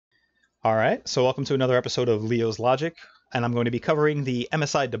All right, so welcome to another episode of Leo's Logic, and I'm going to be covering the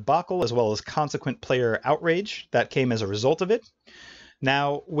MSI Debacle as well as consequent player outrage that came as a result of it.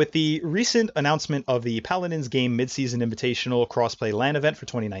 Now, with the recent announcement of the Paladins game Mid Season Invitational crossplay LAN event for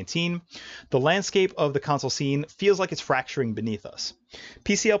 2019, the landscape of the console scene feels like it's fracturing beneath us.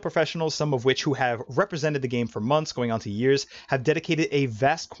 PCL professionals, some of which who have represented the game for months, going on to years, have dedicated a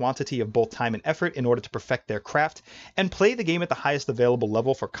vast quantity of both time and effort in order to perfect their craft and play the game at the highest available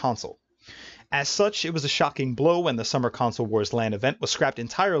level for console. As such, it was a shocking blow when the Summer Console Wars LAN event was scrapped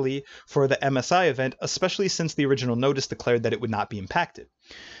entirely for the MSI event, especially since the original notice declared that it would not be impacted.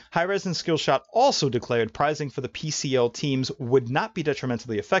 Hi-Rez and Skillshot also declared prizing for the PCL teams would not be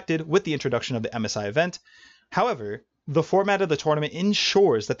detrimentally affected with the introduction of the MSI event. However, the format of the tournament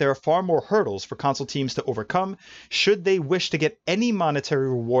ensures that there are far more hurdles for console teams to overcome should they wish to get any monetary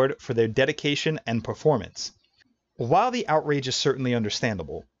reward for their dedication and performance. While the outrage is certainly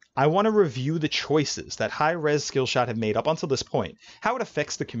understandable, I want to review the choices that Hi-Rez Skillshot have made up until this point, how it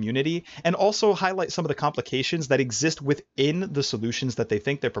affects the community, and also highlight some of the complications that exist within the solutions that they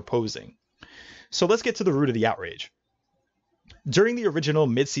think they're proposing. So let's get to the root of the outrage. During the original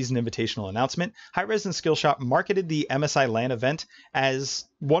Mid-Season Invitational announcement, Hi-Rez and Skillshot marketed the MSI LAN event as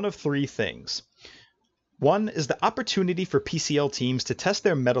one of three things. One is the opportunity for PCL teams to test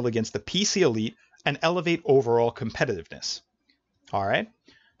their mettle against the PC Elite and elevate overall competitiveness. All right.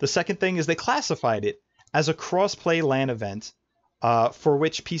 The second thing is they classified it as a cross-play LAN event for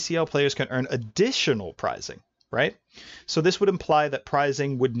which PCL players can earn additional prizing, right? So this would imply that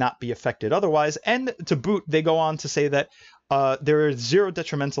prizing would not be affected otherwise. And to boot, they go on to say that there are zero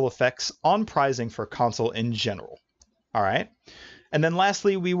detrimental effects on prizing for console in general. All right. And then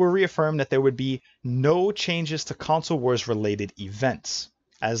lastly, we were reaffirmed that there would be no changes to console wars related events,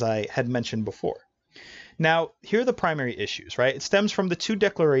 as I had mentioned before. Now, here are the primary issues, right? It stems from the two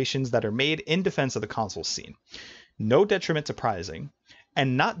declarations that are made in defense of the console scene. No detriment to prizing,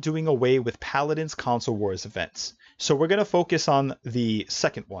 and not doing away with Paladins Console Wars events. So we're going to focus on the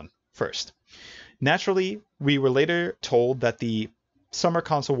second one first. Naturally, we were later told that the Summer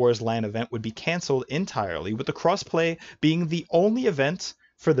Console Wars LAN event would be canceled entirely, with the crossplay being the only event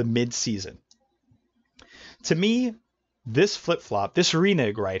for the mid-season. To me, this flip-flop, this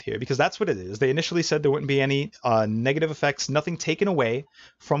renege right here, because that's what it is. They initially said there wouldn't be any negative effects, nothing taken away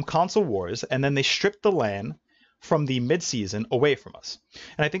from console wars, and then they stripped the LAN from the mid-season away from us.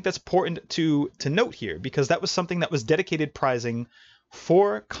 And I think that's important to note here, because that was something that was dedicated prizing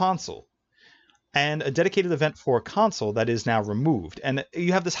for console, and a dedicated event for console that is now removed. And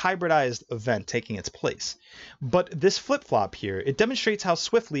you have this hybridized event taking its place. But this flip-flop here, it demonstrates how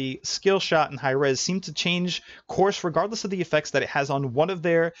swiftly Skillshot and Hi-Rez seem to change course regardless of the effects that it has on one of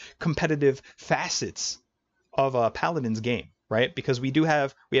their competitive facets of a Paladins game, right? Because we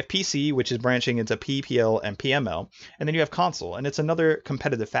have PC, which is branching into PPL and PML, and then you have console, and it's another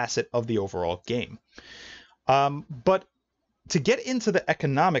competitive facet of the overall game. But to get into the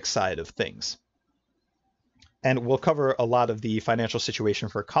economic side of things, and we'll cover a lot of the financial situation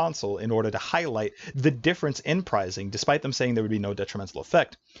for console in order to highlight the difference in prizing, despite them saying there would be no detrimental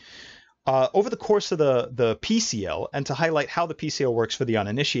effect. Over the course of the PCL, and to highlight how the PCL works for the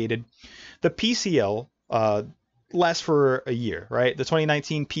uninitiated, the PCL lasts for a year, right? The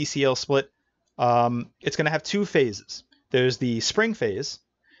 2019 PCL split, it's going to have two phases. There's the spring phase,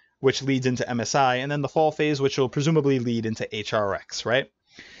 which leads into MSI, and then the fall phase, which will presumably lead into HRX, right?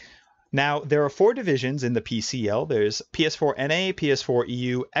 Now, there are four divisions in the PCL. There's PS4 NA, PS4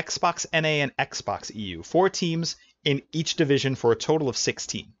 EU, Xbox NA, and Xbox EU. 4 teams in each division for a total of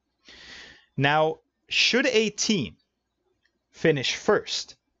 16. Now, should a team finish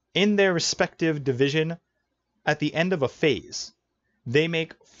first in their respective division at the end of a phase, they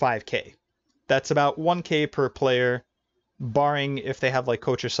make 5K. That's about 1K per player, barring if they have like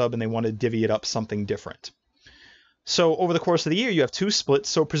coach or sub and they want to divvy it up something different. So over the course of the year, you have 2 splits.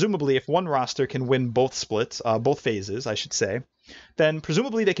 So presumably if one roster can win both splits, both phases, I should say, then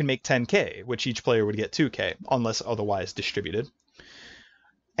presumably they can make 10K, which each player would get 2K, unless otherwise distributed.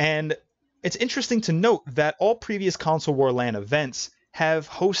 And it's interesting to note that all previous Console War LAN events have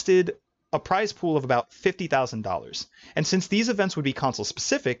hosted a prize pool of about $50,000. And since these events would be console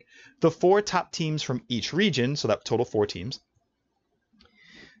specific, the 4 top teams from each region, so that total 4 teams,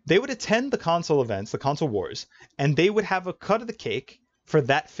 they would attend the console events, the console wars, and they would have a cut of the cake for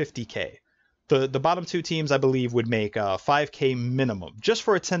that 50K. The bottom 2 teams, I believe, would make 5K minimum just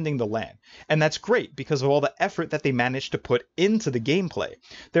for attending the LAN. And that's great because of all the effort that they managed to put into the gameplay.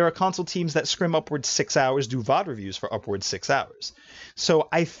 There are console teams that scrim upwards 6 hours, do VOD reviews for upwards 6 hours. So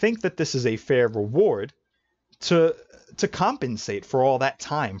I think that this is a fair reward to to compensate for all that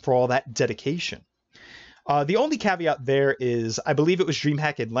time, for all that dedication. The only caveat there is, I believe it was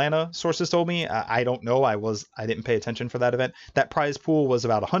DreamHack Atlanta, sources told me. I don't know. I didn't pay attention for that event. That prize pool was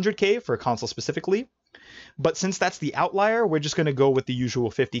about 100K for a console specifically. But since that's the outlier, we're just going to go with the usual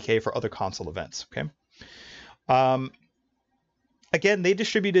 50K for other console events. Okay. Again,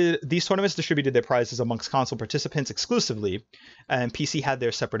 these tournaments distributed their prizes amongst console participants exclusively, and PC had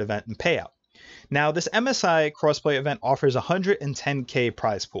their separate event and payout. Now, this MSI crossplay event offers 110K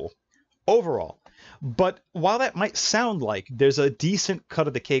prize pool overall. But while that might sound like there's a decent cut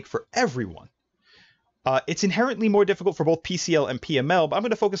of the cake for everyone, it's inherently more difficult for both PCL and PML, but I'm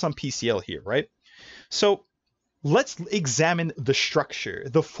going to focus on PCL here, right? So let's examine the structure,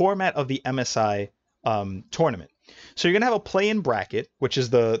 the format of the MSI tournament. So you're going to have a play-in bracket, which is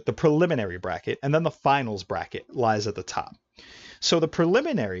the preliminary bracket, and then the finals bracket lies at the top. So the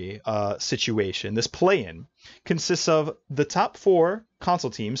preliminary situation, this play-in, consists of the top 4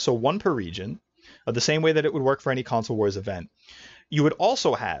 console teams, so 1 per region, the same way that it would work for any Console Wars event. You would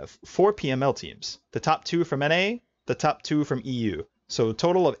also have 4 PML teams, the top 2 from NA, the top 2 from EU, so a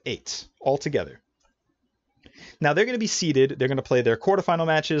total of 8 altogether. Now they're going to be seeded, they're going to play their quarterfinal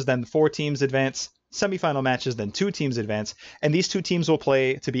matches, then 4 teams advance, semifinal matches, then 2 teams advance, and these 2 teams will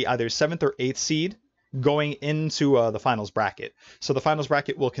play to be either 7th or 8th seed going into the finals bracket. So the finals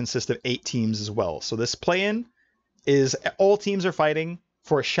bracket will consist of 8 teams as well. So this play-in is all teams are fighting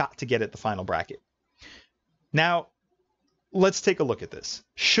for a shot to get at the final bracket. Now, let's take a look at this.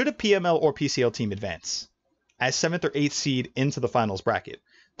 Should a PML or PCL team advance as 7th or 8th seed into the finals bracket,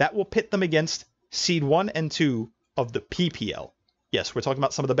 that will pit them against seed 1 and 2 of the PPL. Yes, we're talking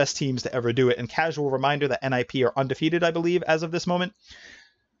about some of the best teams to ever do it. And casual reminder that NIP are undefeated, I believe, as of this moment.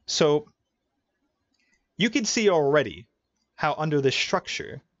 So you can see already how under this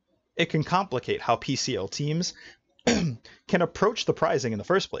structure, it can complicate how PCL teams can approach the prizing in the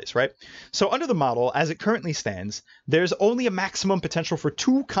first place, right? So under the model, as it currently stands, there's only a maximum potential for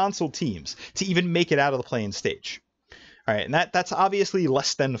 2 console teams to even make it out of the play-in stage. All right, and that's obviously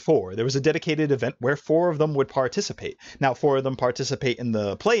less than 4. There was a dedicated event where 4 of them would participate. Now, 4 of them participate in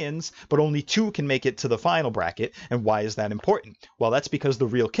the play-ins, but only 2 can make it to the final bracket. And why is that important? Well, that's because the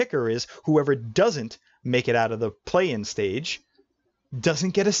real kicker is whoever doesn't make it out of the play-in stage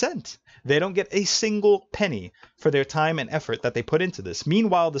doesn't get a cent. They don't get a single penny for their time and effort that they put into this.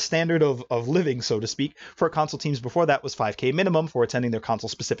 Meanwhile, the standard of living, so to speak, for console teams before that was 5K minimum for attending their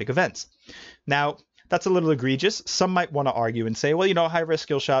console-specific events. Now, that's a little egregious. Some might want to argue and say, well, you know, high-risk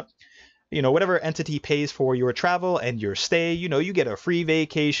skill shot, you know, whatever entity pays for your travel and your stay, you know, you get a free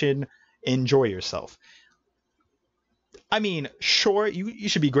vacation, enjoy yourself. I mean, sure, you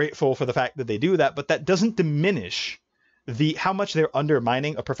should be grateful for the fact that they do that, but that doesn't diminish how much they're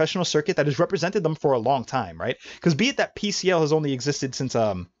undermining a professional circuit that has represented them for a long time, right? Because be it that PCL has only existed since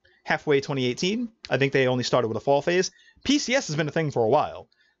halfway 2018, I think they only started with a fall phase. PCS has been a thing for a while.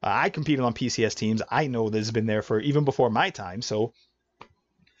 I competed on PCS teams. I know this has been there for even before my time. So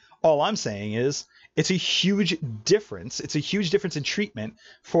all I'm saying is it's a huge difference. It's a huge difference in treatment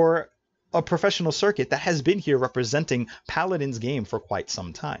for a professional circuit that has been here representing Paladins game for quite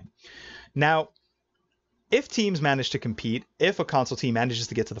some time. Now, if teams manage to compete, if a console team manages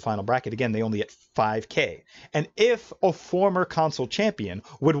to get to the final bracket, again, they only get 5K. And if a former console champion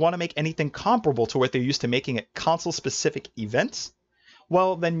would want to make anything comparable to what they're used to making at console-specific events,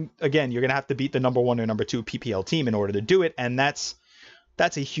 well, then, again, you're going to have to beat the number 1 or number 2 PPL team in order to do it, and that's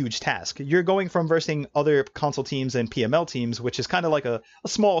a huge task. You're going from versing other console teams and PML teams, which is kind of like a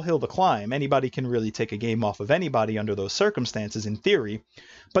small hill to climb. Anybody can really take a game off of anybody under those circumstances, in theory.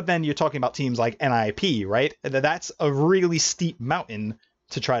 But then you're talking about teams like NIP, right? That's a really steep mountain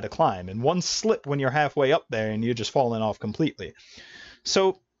to try to climb. And one slip when you're halfway up there and you're just falling off completely.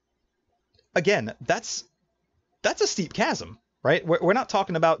 So, again, that's a steep chasm. Right? We're not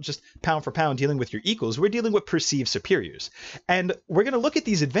talking about just pound for pound dealing with your equals. We're dealing with perceived superiors. And we're going to look at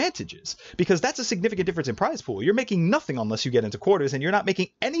these advantages because that's a significant difference in prize pool. You're making nothing unless you get into quarters, and you're not making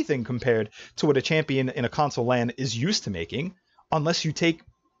anything compared to what a champion in a console LAN is used to making unless you take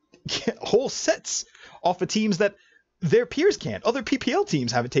whole sets off of teams that their peers can't. Other PPL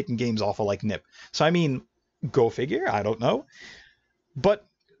teams haven't taken games off of like NIP. So, I mean, go figure. I don't know. But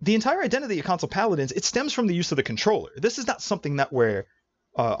the entire identity of console Paladins, it stems from the use of the controller. This is not something that we're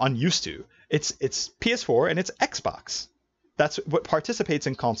unused to. It's PS4 and it's Xbox. That's what participates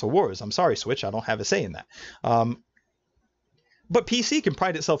in console wars. I'm sorry, Switch, I don't have a say in that. But PC can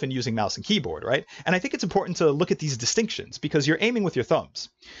pride itself in using mouse and keyboard, right? And I think it's important to look at these distinctions because you're aiming with your thumbs.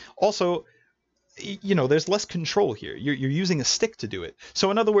 Also, you know, there's less control here. You're using a stick to do it.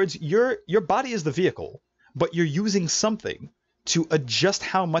 So in other words, your body is the vehicle, but you're using something to adjust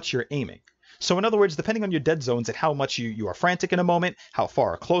how much you're aiming. So in other words, depending on your dead zones and how much you are frantic in a moment, how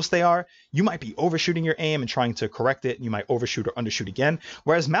far or close they are, you might be overshooting your aim and trying to correct it, and you might overshoot or undershoot again.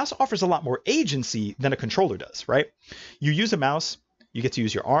 Whereas mouse offers a lot more agency than a controller does, right? You use a mouse, you get to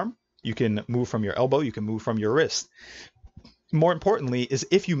use your arm, you can move from your elbow, you can move from your wrist. More importantly is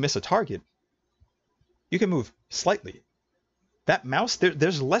if you miss a target, you can move slightly. That mouse,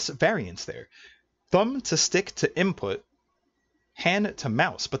 there's less variance there. Thumb to stick to input, hand to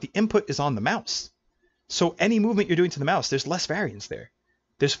mouse, but the input is on the mouse. So any movement you're doing to the mouse, there's less variance there.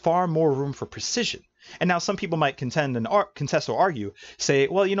 There's far more room for precision. And now some people might contend and contest or argue, say,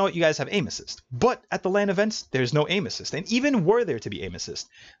 well, you know what, you guys have aim assist. But at the LAN events, there's no aim assist. And even were there to be aim assist,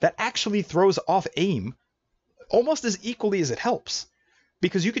 that actually throws off aim almost as equally as it helps.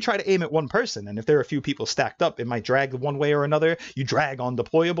 Because you could try to aim at one person, and if there are a few people stacked up, it might drag one way or another. You drag on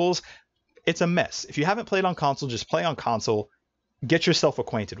deployables. It's a mess. If you haven't played on console, just play on console. Get yourself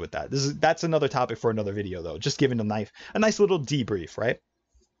acquainted with that. That's another topic for another video, though. Just giving a nice little debrief, right?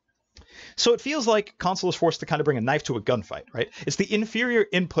 So it feels like console is forced to kind of bring a knife to a gunfight, right? It's the inferior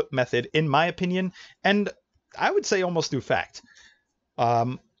input method, in my opinion, and I would say almost through fact.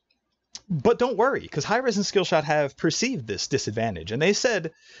 But don't worry, because Hi-Rez and Skillshot have perceived this disadvantage, and they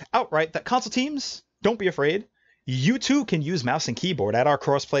said outright that console teams, don't be afraid. You too can use mouse and keyboard at our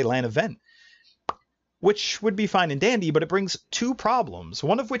crossplay LAN event. Which would be fine and dandy, but it brings two problems,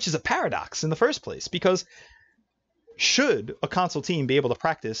 one of which is a paradox in the first place, because should a console team be able to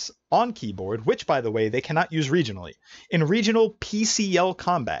practice on keyboard, which, by the way, they cannot use regionally, in regional PCL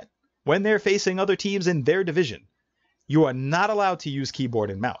combat, when they're facing other teams in their division, you are not allowed to use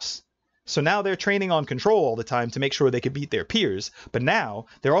keyboard and mouse. So now they're training on control all the time to make sure they can beat their peers, but now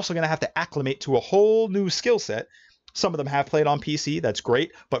they're also going to have to acclimate to a whole new skill set. Some of them have played on PC, that's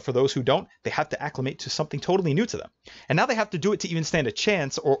great, but for those who don't, they have to acclimate to something totally new to them. And now they have to do it to even stand a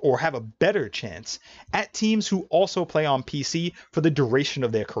chance or have a better chance at teams who also play on PC for the duration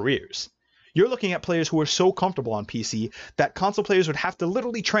of their careers. You're looking at players who are so comfortable on PC that console players would have to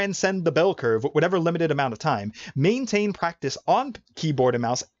literally transcend the bell curve with whatever limited amount of time, maintain practice on keyboard and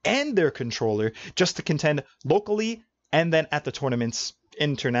mouse and their controller just to contend locally and then at the tournaments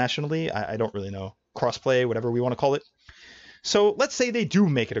internationally. I don't really know. Crossplay, whatever we want to call it. So let's say they do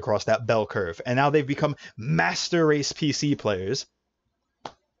make it across that bell curve, and now they've become master race PC players.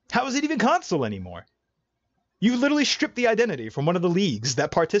 How is it even console anymore? You literally stripped the identity from one of the leagues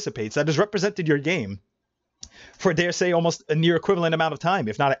that participates, that has represented your game for, dare say, almost a near equivalent amount of time,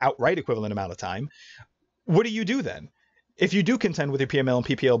 if not an outright equivalent amount of time. What do you do then? If you do contend with your PML and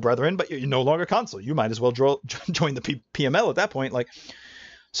PPL brethren, but you're no longer console, you might as well join the PML at that point.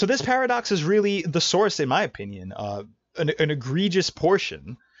 So this paradox is really the source, in my opinion, an egregious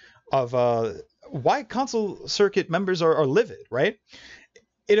portion of why console circuit members are livid, right?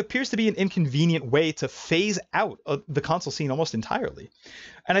 It appears to be an inconvenient way to phase out the console scene almost entirely.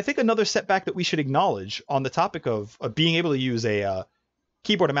 And I think another setback that we should acknowledge on the topic of being able to use a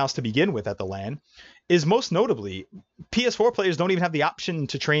keyboard and mouse to begin with at the LAN is most notably PS4 players don't even have the option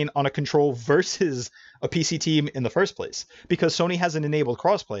to train on a control versus a PC team in the first place because Sony hasn't enabled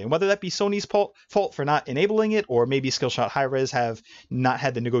crossplay. And whether that be Sony's fault for not enabling it, or maybe Skillshot Hi-Rez have not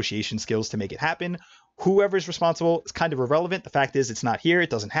had the negotiation skills to make it happen, whoever's responsible is kind of irrelevant. The fact is it's not here. It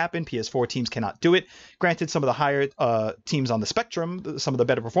doesn't happen. PS4 teams cannot do it. Granted, some of the higher teams on the spectrum, some of the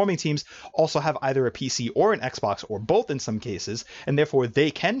better performing teams also have either a PC or an Xbox or both in some cases, and therefore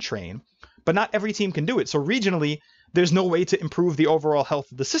they can train, but not every team can do it. So regionally, there's no way to improve the overall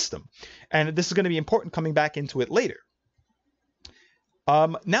health of the system. And this is going to be important coming back into it later.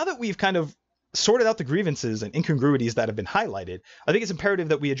 Now that we've kind of sorted out the grievances and incongruities that have been highlighted, I think it's imperative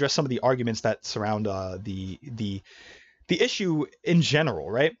that we address some of the arguments that surround the issue in general,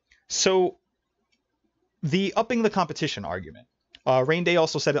 right? So the upping the competition argument. Rain Day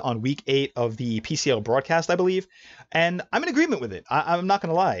also said it on week 8 of the PCL broadcast, I believe, and I'm in agreement with it. I'm not going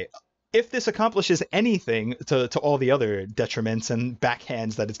to lie. If this accomplishes anything to all the other detriments and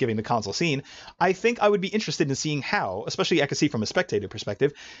backhands that it's giving the console scene, I think I would be interested in seeing how, especially I can see from a spectator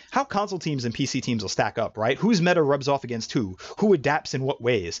perspective, how console teams and PC teams will stack up, right? Whose meta rubs off against who adapts in what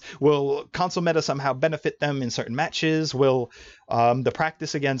ways? Will console meta somehow benefit them in certain matches? Will the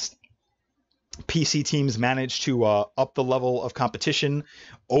practice against PC teams manage to up the level of competition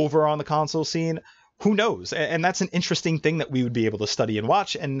over on the console scene? Who knows? And that's an interesting thing that we would be able to study and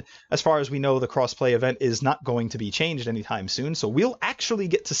watch. And as far as we know, the crossplay event is not going to be changed anytime soon. So we'll actually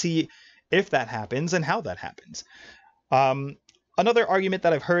get to see if that happens and how that happens. Another argument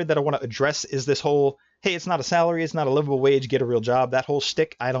that I've heard that I want to address is this whole hey, it's not a salary, it's not a livable wage, get a real job. That whole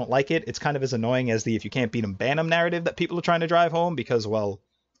shtick, I don't like it. It's kind of as annoying as the if you can't beat them, ban them narrative that people are trying to drive home because, well,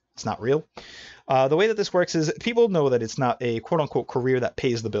 it's not real. The way that this works is people know that it's not a quote-unquote career that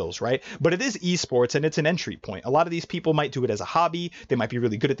pays the bills, right? But it is esports, and it's an entry point. A lot of these people might do it as a hobby. They might be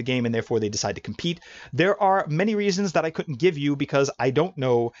really good at the game, and therefore they decide to compete. There are many reasons that I couldn't give you because I don't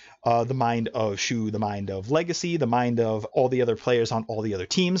know the mind of Shu, the mind of Legacy, the mind of all the other players on all the other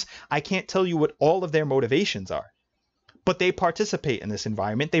teams. I can't tell you what all of their motivations are. But they participate in this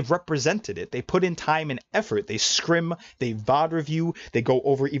environment. They've represented it. They put in time and effort. They scrim, they VOD review, they go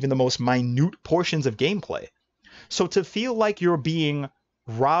over even the most minute portions of gameplay. So to feel like you're being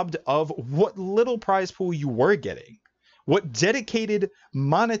robbed of what little prize pool you were getting, what dedicated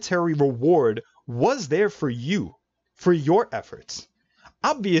monetary reward was there for you, for your efforts,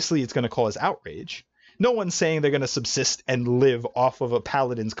 obviously it's going to cause outrage. No one's saying they're going to subsist and live off of a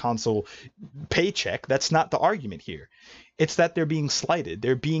Paladins Console paycheck. That's not the argument here. It's that they're being slighted.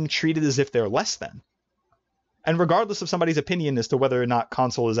 They're being treated as if they're less than. And regardless of somebody's opinion as to whether or not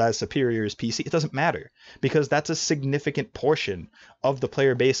console is as superior as PC, it doesn't matter because that's a significant portion of the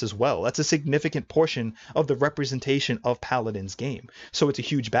player base as well. That's a significant portion of the representation of Paladins game. So it's a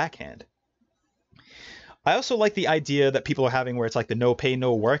huge backhand. I also like the idea that people are having where it's like the no pay,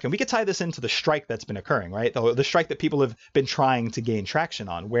 no work. And we could tie this into the strike that's been occurring, right? The strike that people have been trying to gain traction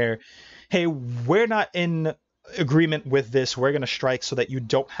on where, hey, we're not in agreement with this. We're going to strike so that you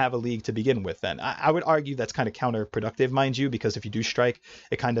don't have a league to begin with. Then I would argue that's kind of counterproductive, mind you, because if you do strike,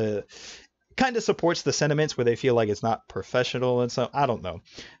 it kind of supports the sentiments where they feel like it's not professional. And so I don't know.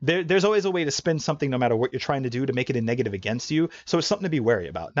 There's always a way to spin something no matter what you're trying to do to make it a negative against you. So it's something to be wary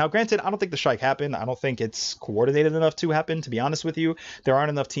about. Now, granted, I don't think the strike happened. I don't think it's coordinated enough to happen, to be honest with you. There aren't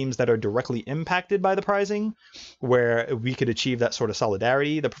enough teams that are directly impacted by the prizing where we could achieve that sort of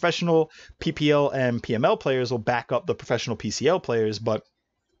solidarity. The professional PPL and PML players will back up the professional PCL players, but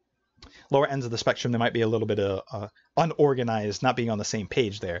lower ends of the spectrum, there might be a little bit of unorganized, not being on the same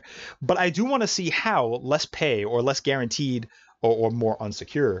page there. But I do want to see how less pay or less guaranteed or more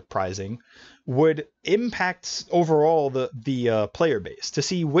unsecure prizing would impact overall the player base to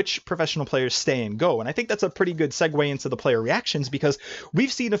see which professional players stay and go. And I think that's a pretty good segue into the player reactions because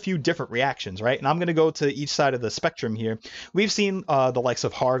we've seen a few different reactions, right? And I'm going to go to each side of the spectrum here. We've seen the likes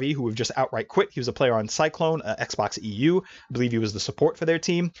of Harvey, who have just outright quit. He was a player on Cyclone, Xbox EU. I believe he was the support for their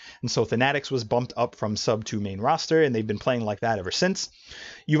team. And so Fanatics was bumped up from sub to main roster, and they've been playing like that ever since.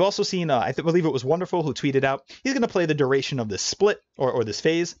 You've also seen, I believe it was Wonderful, who tweeted out, he's going to play the duration of this split or this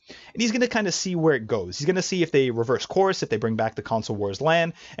phase, and he's going to kind of see where it goes. He's going to see if they reverse course, if they bring back the Console Wars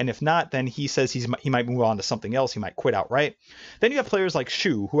LAN, and if not, then he says he might move on to something else. He might quit outright. Then you have players like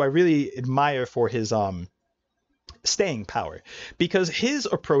Shu, who I really admire for his staying power, because his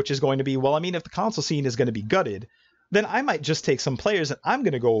approach is going to be, well, I mean, if the console scene is going to be gutted, then I might just take some players and I'm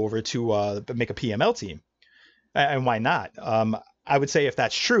going to go over to make a PML team. And why not? I would say if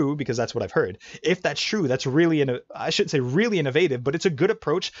that's true, because that's what I've heard, if that's true, that's really, I shouldn't say really innovative, but it's a good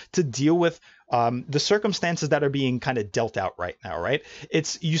approach to deal with the circumstances that are being kind of dealt out right now, right?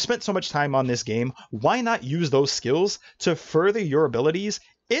 It's, you spent so much time on this game, why not use those skills to further your abilities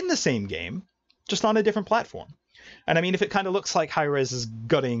in the same game, just on a different platform? And I mean, if it kind of looks like Hi-Rez is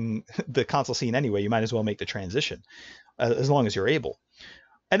gutting the console scene anyway, you might as well make the transition, as long as you're able.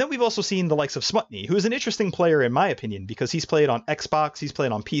 And then we've also seen the likes of Smutny, who is an interesting player in my opinion, because he's played on Xbox, he's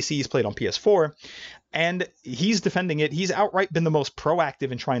played on PC, he's played on PS4, and he's defending it. He's outright been the most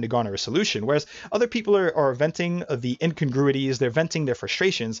proactive in trying to garner a solution, whereas other people are venting the incongruities, they're venting their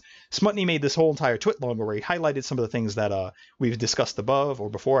frustrations. Smutny made this whole entire twit longer where he highlighted some of the things that we've discussed above, or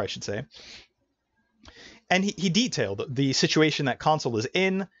before I should say. And he detailed the situation that console is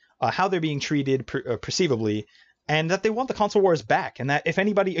in, how they're being treated perceivably, and that they want the console wars back, and that if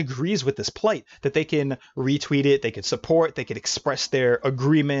anybody agrees with this plight, that they can retweet it, they could support, they could express their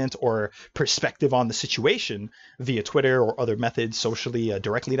agreement or perspective on the situation via Twitter or other methods, socially,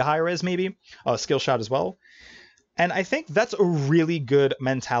 directly to Hi-Rez maybe, Skillshot as well. And I think that's a really good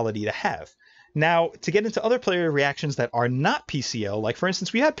mentality to have. Now, to get into other player reactions that are not PCL, like for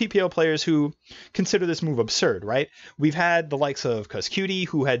instance, we had PPL players who consider this move absurd, right? We've had the likes of CuzCutie,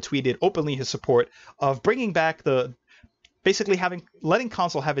 who had tweeted openly his support of bringing back basically letting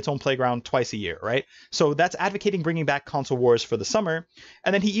console have its own playground twice a year, right? So that's advocating bringing back console wars for the summer.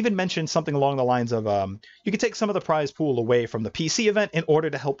 And then he even mentioned something along the lines of, you could take some of the prize pool away from the PC event in order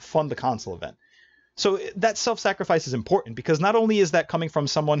to help fund the console event. So that self-sacrifice is important, because not only is that coming from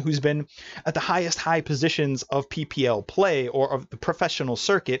someone who's been at the highest high positions of PPL play or of the professional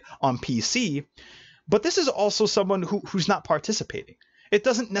circuit on PC, but this is also someone who's not participating. It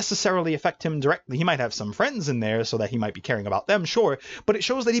doesn't necessarily affect him directly. He might have some friends in there so that he might be caring about them, sure, but it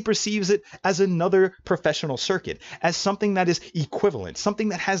shows that he perceives it as another professional circuit, as something that is equivalent, something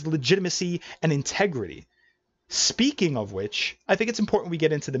that has legitimacy and integrity. Speaking of which, I think it's important we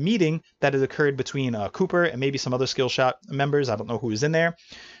get into the meeting that has occurred between Cooper and maybe some other Skillshot members. I don't know who is in there,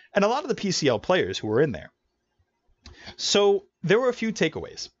 and a lot of the PCL players who were in there. So there were a few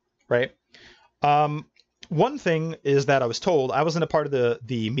takeaways, right? One thing is that I was told, I wasn't a part of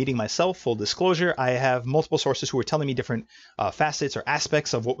the meeting myself, full disclosure. I have multiple sources who were telling me different facets or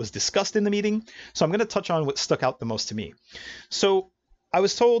aspects of what was discussed in the meeting. So I'm going to touch on what stuck out the most to me. So I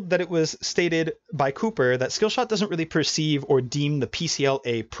was told that it was stated by Cooper that Skillshot doesn't really perceive or deem the PCL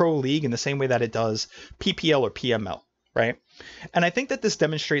a pro league in the same way that it does PPL or PML, right? And I think that this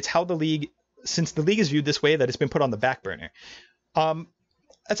demonstrates how the league, since the league is viewed this way, that it's been put on the back burner.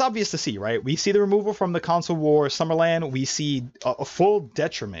 It's obvious to see, right? We see the removal from the console war, Summer LAN. We see a full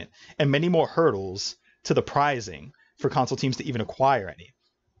detriment and many more hurdles to the prizing for console teams to even acquire any.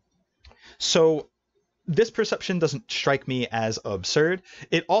 So this perception doesn't strike me as absurd.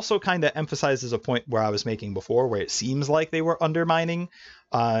 It also kind of emphasizes a point where I was making before, where it seems like they were undermining.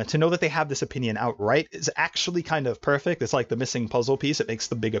 To know that they have this opinion outright is actually kind of perfect. It's like the missing puzzle piece. It makes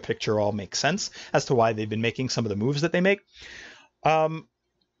the bigger picture all make sense as to why they've been making some of the moves that they make.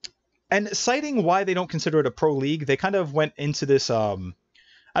 And citing why they don't consider it a pro league, they kind of went into this,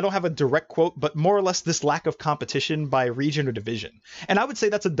 I don't have a direct quote, but more or less this lack of competition by region or division. And I would say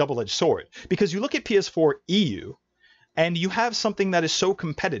that's a double-edged sword, because you look at PS4 EU, and you have something that is so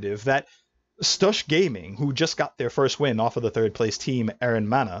competitive that Stush Gaming, who just got their first win off of the third place team, Aaron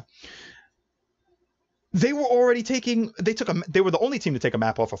Mana, they were already taking, they were the only team to take a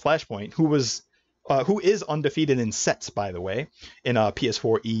map off of Flashpoint, who is undefeated in sets, by the way, in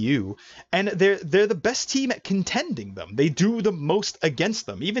PS4 EU, and they're the best team at contending them. They do the most against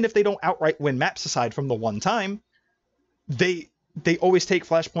them, even if they don't outright win maps. Aside from the one time, they always take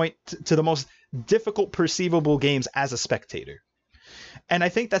Flashpoint to the most difficult perceivable games as a spectator, and I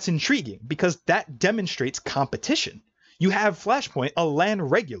think that's intriguing because that demonstrates competition. You have Flashpoint, a LAN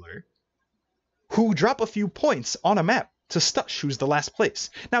regular, who drop a few points on a map to Stush, who's the last place.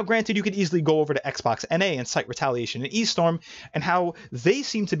 Now, granted, you could easily go over to Xbox NA and cite Retaliation and eStorm and how they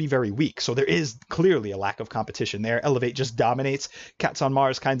seem to be very weak. So there is clearly a lack of competition there. Elevate just dominates. Cats on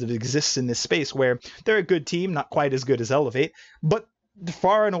Mars kind of exists in this space where they're a good team, not quite as good as Elevate, but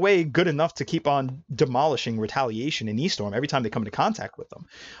far and away good enough to keep on demolishing Retaliation and eStorm every time they come into contact with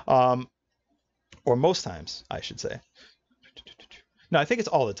them. Or most times, I should say. No, I think it's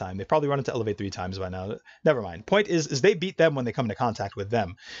all the time. They've probably run into Elevate 3 times by now. Never mind. Point is they beat them when they come into contact with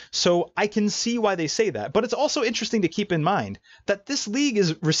them. So I can see why they say that. But it's also interesting to keep in mind that this league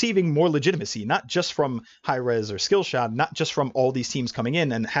is receiving more legitimacy, not just from Hi-Rez or Skillshot, not just from all these teams coming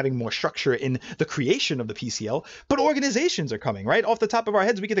in and having more structure in the creation of the PCL, but organizations are coming, right? Off the top of our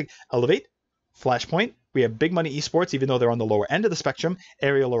heads, we can think Elevate, Flashpoint, we have Big Money Esports, even though they're on the lower end of the spectrum,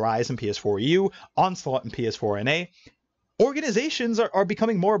 Aerial Arise in PS4 EU, Onslaught in PS4 NA. Organizations are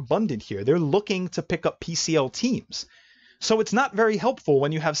becoming more abundant here. They're looking to pick up PCL teams. So it's not very helpful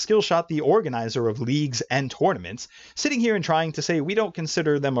when you have Skillshot, the organizer of leagues and tournaments, sitting here and trying to say we don't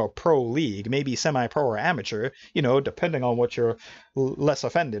consider them a pro league, maybe semi-pro or amateur, you know, depending on what you're less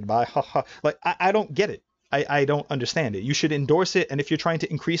offended by. Like, I don't get it. I don't understand it. You should endorse it, and if you're trying to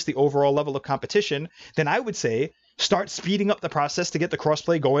increase the overall level of competition, then I would say start speeding up the process to get the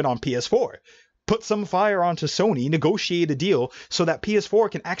crossplay going on PS4. Put some fire onto Sony, negotiate a deal so that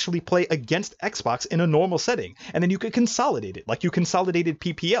PS4 can actually play against Xbox in a normal setting. And then you could consolidate it, like you consolidated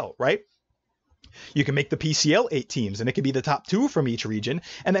PPL, right? You can make the PCL 8 teams, and it could be the top 2 from each region.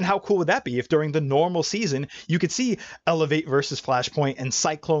 And then how cool would that be if during the normal season, you could see Elevate versus Flashpoint and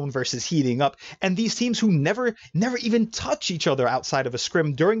Cyclone versus Heating Up, and these teams who never even touch each other outside of a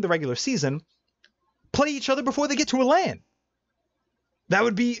scrim during the regular season, play each other before they get to a LAN. That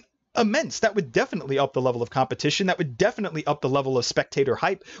would be immense. That would definitely up the level of competition. That would definitely up the level of spectator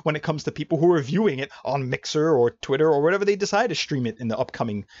hype when it comes to people who are viewing it on Mixer or Twitter or whatever they decide to stream it in the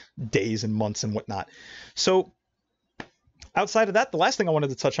upcoming days and months and whatnot. So outside of that, the last thing I wanted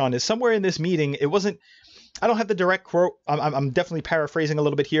to touch on is somewhere in this meeting, it wasn't, I don't have the direct quote, I'm definitely paraphrasing a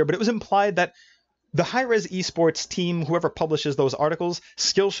little bit here, but it was implied that The high-res esports team, whoever publishes those articles,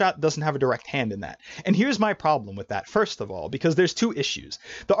 Skillshot doesn't have a direct hand in that. And here's my problem with that, first of all, because there's two issues.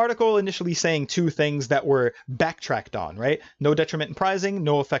 The article initially saying two things that were backtracked on, right? No detriment in prizing,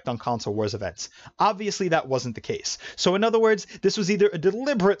 no effect on console wars events. Obviously, that wasn't the case. So in other words, this was either a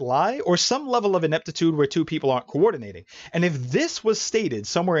deliberate lie or some level of ineptitude where two people aren't coordinating. And if this was stated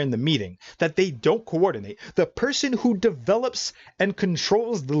somewhere in the meeting that they don't coordinate, the person who develops and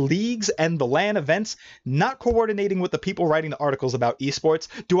controls the leagues and the LAN events not coordinating with the people writing the articles about esports,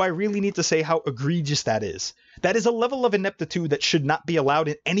 do I really need to say how egregious that is? That is a level of ineptitude that should not be allowed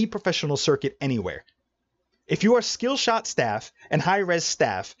in any professional circuit anywhere. If you are Skillshot staff and high-res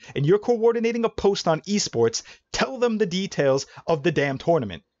staff and you're coordinating a post on esports, tell them the details of the damn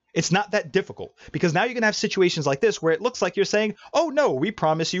tournament. It's not that difficult, because now you're going to have situations like this where it looks like you're saying, oh no, we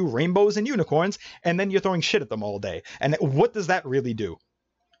promise you rainbows and unicorns, and then you're throwing shit at them all day. And what does that really do?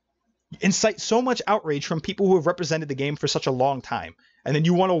 Incite so much outrage from people who have represented the game for such a long time. And then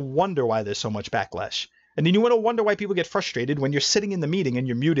you want to wonder why there's so much backlash. And then you want to wonder why people get frustrated when you're sitting in the meeting and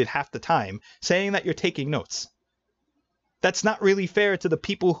you're muted half the time, saying that you're taking notes. That's not really fair to the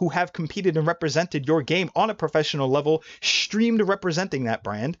people who have competed and represented your game on a professional level, streamed representing that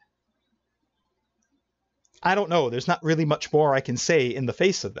brand. I don't know. There's not really much more I can say in the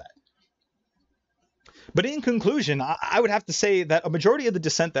face of that. But in conclusion, I would have to say that a majority of the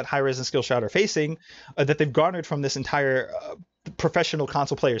dissent that Hi-Rez and Skillshot are facing, that they've garnered from this entire professional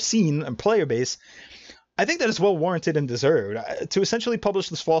console player scene and player base, I think that is well warranted and deserved. To essentially publish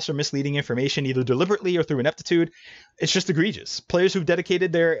this false or misleading information, either deliberately or through ineptitude, it's just egregious. Players who've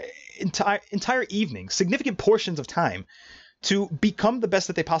dedicated their entire evening, significant portions of time, to become the best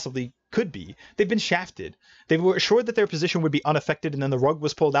that they possibly could be, they've been shafted. They were assured that their position would be unaffected, and then the rug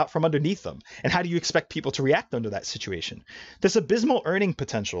was pulled out from underneath them. And how do you expect people to react under that situation? This abysmal earning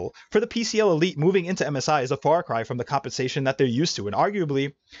potential for the PCL elite moving into MSI is a far cry from the compensation that they're used to, and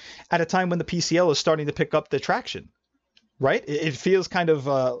arguably at a time when the PCL is starting to pick up the traction, right? It feels kind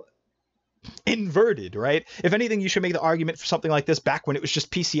of inverted, right? If anything, you should make the argument for something like this back when it was just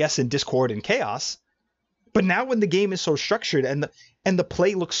PCS and Discord and chaos. But now when the game is so structured and the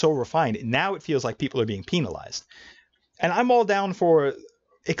play looks so refined, now it feels like people are being penalized. And I'm all down for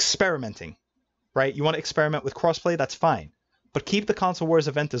experimenting, right? You want to experiment with crossplay, that's fine. But keep the Console Wars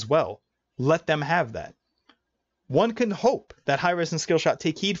event as well. Let them have that. One can hope that Hi-Rez and Skillshot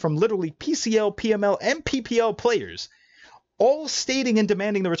take heed from literally PCL, PML, and PPL players, all stating and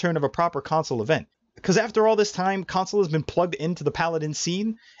demanding the return of a proper console event. Because after all this time, console has been plugged into the Paladin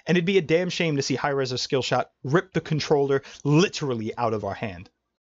scene, and it'd be a damn shame to see Hi-Rez or Skillshot rip the controller literally out of our hand.